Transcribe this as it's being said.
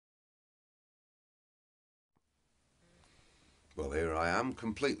Well, here I am,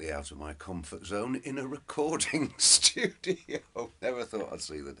 completely out of my comfort zone in a recording studio. Never thought I'd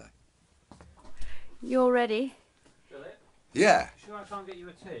see the day. You're ready? Philip? Yeah. Should I try and get you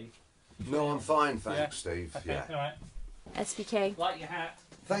a tea? No, I'm fine, thanks, Yeah. Steve. Okay, Yeah. alright. SBK. Like your hat.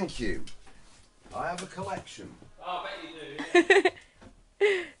 Thank you. I have a collection. Oh, I bet you do.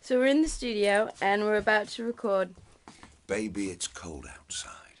 So we're in the studio and we're about to record, Baby, it's cold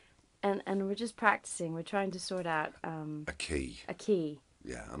outside. and we're just practicing. We're trying to sort out A key. a key.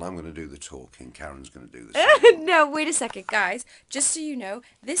 Yeah, and I'm going to do the talking. Karen's going to do the singing. No, wait a second, guys. Just so you know,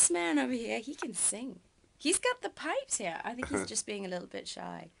 this man over here, he can sing. He's got the pipes here. I think he's just being a little bit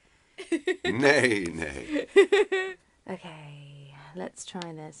shy. Nay, nay. Okay, let's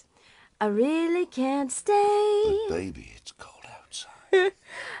try this. I really can't stay. But baby, it's cold outside.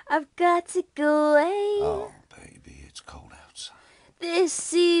 I've got to go away. Oh, baby, it's cold outside.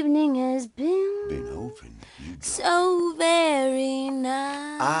 This evening has Been been hoping you'd... so very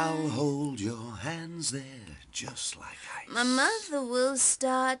nice. I'll hold your hands there just like ice. My mother will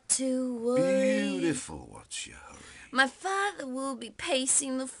start to worry. Beautiful, what's your hurry? My father will be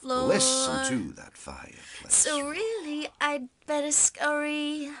pacing the floor. Listen to that fireplace. So really, I'd better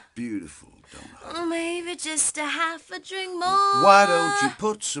scurry. Beautiful, don't hurry. Or maybe just a half a drink more. Why don't you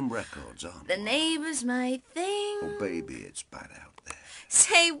put some records on? The neighbors might think. Oh, baby, it's bad out there.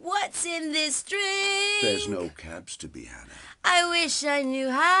 Say, what's in this drink? There's no cabs to be had. I wish I knew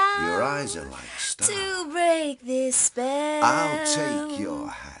how. Your eyes are like stars. To break this spell. I'll take your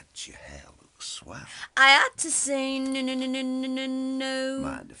hat. Your hair looks swell. I ought to say no, no, no, no, no, no, no.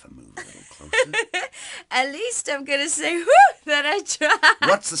 Mind if I move a little closer? At least I'm gonna say, whoo, that I tried.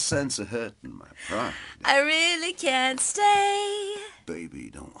 What's the sense of hurting my pride? I really can't stay. Baby,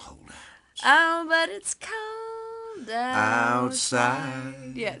 don't hold out. Oh, but it's cold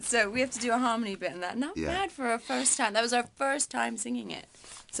outside. Yeah, so we have to do a harmony bit in that. Not Yeah. bad for our first time. That was our first time singing it.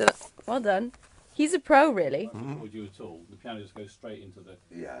 So, well done. He's a pro, really. I won't record you at all. The piano just goes straight into the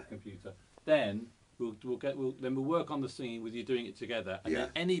Yeah. computer. Then we'll work on the singing with you doing it together. And Yeah.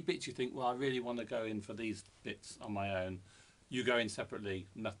 then any bits you think, well, I really want to go in for these bits on my own, you go in separately.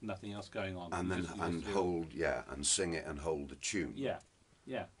 Nothing else going on. And You then just and do it. hold, yeah, and sing it and hold the tune. Yeah,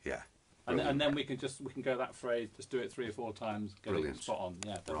 yeah. Yeah. And then we can go that phrase, just do it 3 or 4 times, get Brilliant. it spot on.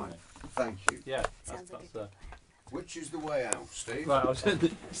 Yeah, definitely. Right. Thank you. Yeah, Sounds like a good Which is the way out, Steve? right. I was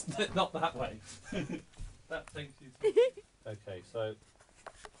not that way. That takes you. Okay, so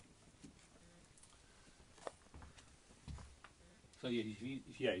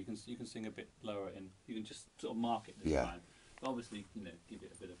you can sing a bit lower in. You can just sort of mark it this Yeah. time. But obviously, give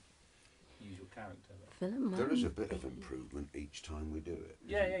it a bit of usual character. But Philip There is a bit of improvement each time we do it.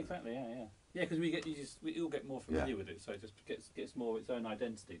 yeah, isn't there? exactly. Yeah, because we all get more familiar with it, so it just gets more its own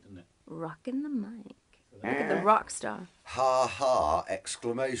identity, doesn't it? Rocking the mic. So Look at the rock star. Ha ha!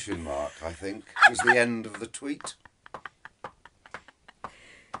 Exclamation mark, I think, was the end of the tweet.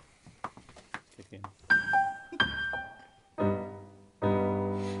 kick in.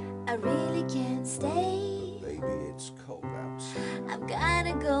 I really can't stay. Baby, it's cold outside. I've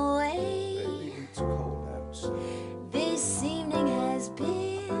gotta go away. Baby, it's cold outside. This evening has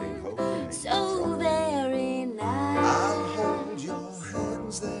Been been hoping so very nice. I'll hold your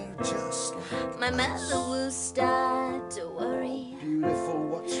hands there just like My mother will start to worry. beautiful.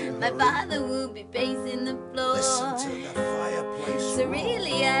 What's your My hurry? father will be pacing the floor. Listen to the fireplace. So roar.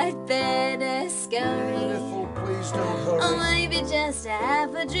 really I'd better scurry. Beautiful, please don't hurry. Or maybe just a half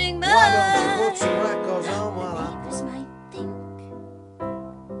a drink more. Why don't you put some records on while I... Neighbors might think.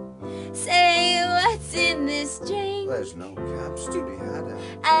 Say, what's in this drink? There's no cabs to be had.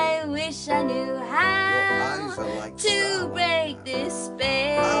 I wish I knew Your how eyes are like to stars. break this I'll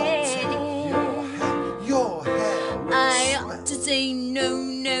take your spell. hat. Your hair looks I swell. ought to say no,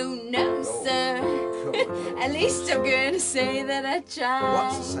 no, no, sir. Come on. At least I'm gonna say that I What's the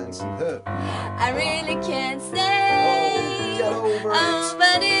tried. sense in hurt? I really can't stay. Get over Oh, it.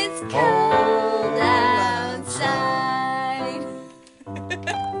 but it's cold outside.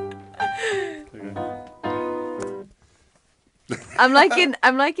 I'm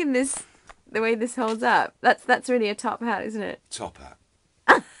liking this, the way this holds up. That's really a top hat, isn't it? Top hat.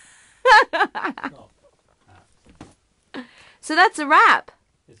 So that's a wrap.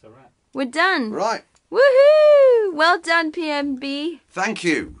 It's a wrap. We're done. Right. Woohoo! Well done, PMB Thank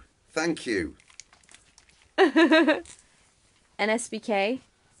you. Thank you. and SBK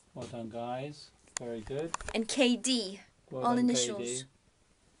Well done, guys. Very good. and KD. Well All done, initials.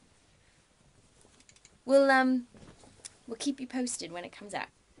 KD. We'll keep you posted when it comes out.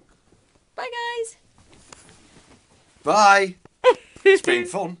 Bye, guys. Bye. It's been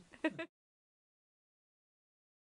fun.